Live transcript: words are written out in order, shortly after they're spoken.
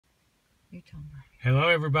You tell me. Hello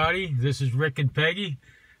everybody, this is Rick and Peggy.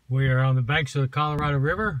 We are on the banks of the Colorado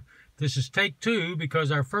River. This is take two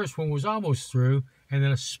because our first one was almost through and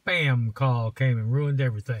then a spam call came and ruined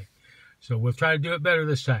everything. So we'll try to do it better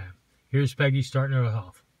this time. Here's Peggy starting it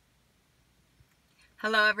off.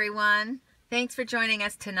 Hello everyone. Thanks for joining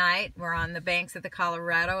us tonight. We're on the banks of the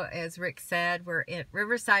Colorado. As Rick said, we're at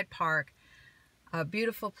Riverside Park. A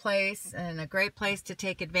beautiful place and a great place to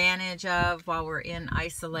take advantage of while we're in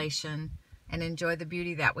isolation and enjoy the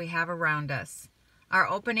beauty that we have around us. Our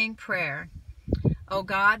opening prayer. O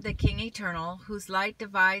God, the King eternal, whose light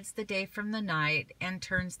divides the day from the night and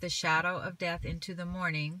turns the shadow of death into the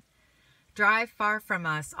morning, drive far from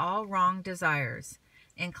us all wrong desires.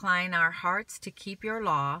 Incline our hearts to keep your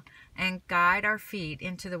law and guide our feet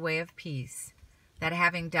into the way of peace, that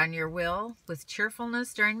having done your will with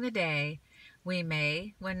cheerfulness during the day, we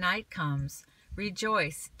may, when night comes,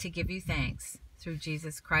 rejoice to give you thanks. Through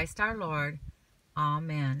Jesus Christ our Lord.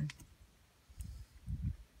 Amen.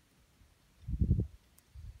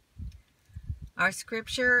 Our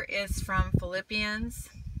scripture is from Philippians.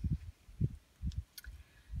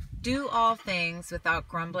 Do all things without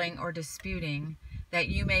grumbling or disputing, that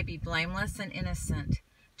you may be blameless and innocent,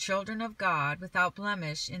 children of God without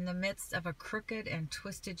blemish in the midst of a crooked and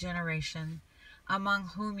twisted generation, among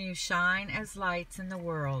whom you shine as lights in the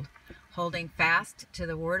world, holding fast to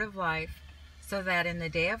the word of life, so that in the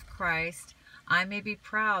day of Christ I may be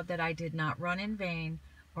proud that I did not run in vain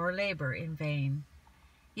or labor in vain.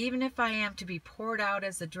 Even if I am to be poured out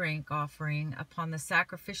as a drink offering upon the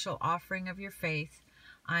sacrificial offering of your faith,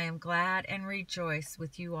 I am glad and rejoice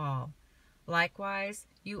with you all. Likewise,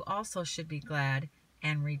 you also should be glad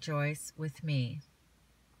and rejoice with me.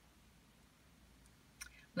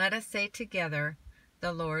 Let us say together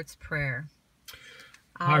the Lord's Prayer.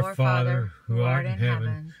 Our Father, who art in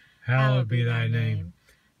heaven, hallowed be thy name.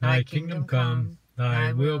 Thy kingdom come,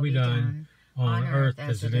 thy will be done, on earth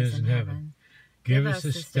as it is in heaven. Give us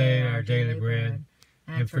this day our daily bread,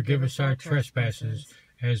 and forgive us our trespasses,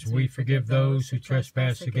 as we forgive those who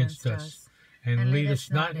trespass against us. And lead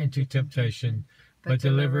us not into temptation, but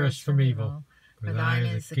deliver us from evil. For thine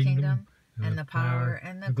is the kingdom, and the power,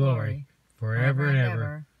 and the glory, forever and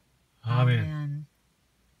ever. Amen.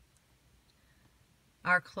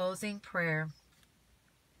 Our closing prayer.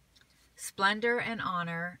 Splendor and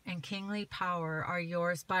honor and kingly power are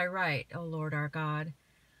yours by right, O Lord our God.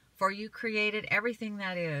 For you created everything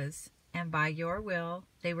that is, and by your will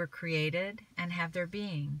they were created and have their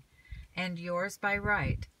being. And yours by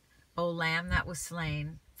right, O Lamb that was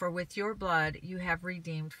slain, for with your blood you have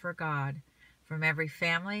redeemed for God, from every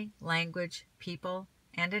family, language, people,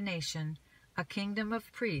 and a nation, a kingdom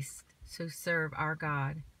of priests who serve our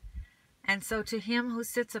God. And so to him who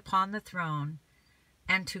sits upon the throne,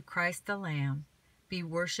 and to Christ the Lamb, be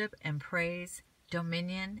worship and praise,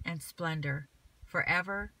 dominion and splendor,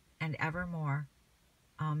 forever and evermore.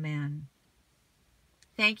 Amen.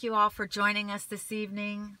 Thank you all for joining us this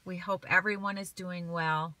evening. We hope everyone is doing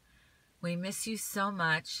well. We miss you so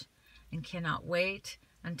much and cannot wait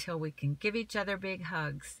until we can give each other big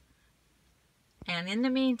hugs. And in the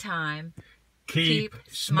meantime, keep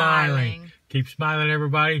smiling. Keep smiling,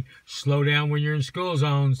 everybody. Slow down when you're in school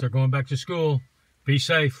zones. They're going back to school. Be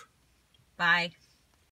safe. Bye.